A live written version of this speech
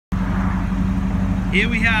Here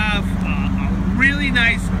we have a really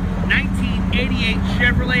nice 1988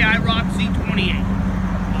 Chevrolet iRock Z28.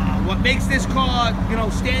 What makes this car, you know,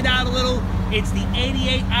 stand out a little, it's the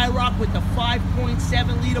 88 iRock with the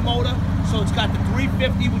 5.7 liter motor. So it's got the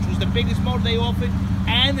 350, which was the biggest motor they offered,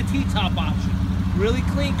 and the T-top option. Really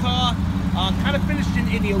clean car, kind of finished in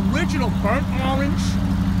the original burnt orange.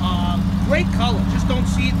 Great color, just don't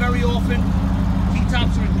see it very often.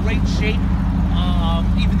 T-tops are in great shape.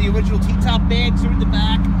 Even the original T-top bags are in the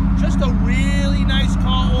back. Just a really nice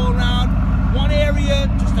car all around. One area,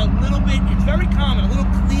 just a little bit, it's very common, a little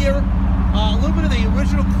clear. A little bit of the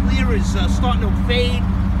original clear is starting to fade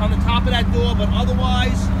on the top of that door, but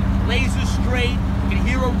otherwise, laser straight. You can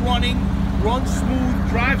hear it running, runs smooth,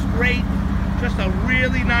 drives great. Just a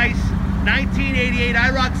really nice 1988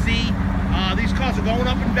 iRock Z. These cars are going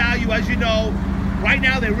up in value, as you know. Right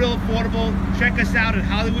now, they're real affordable. Check us out at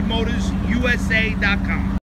HollywoodMotorsUSA.com.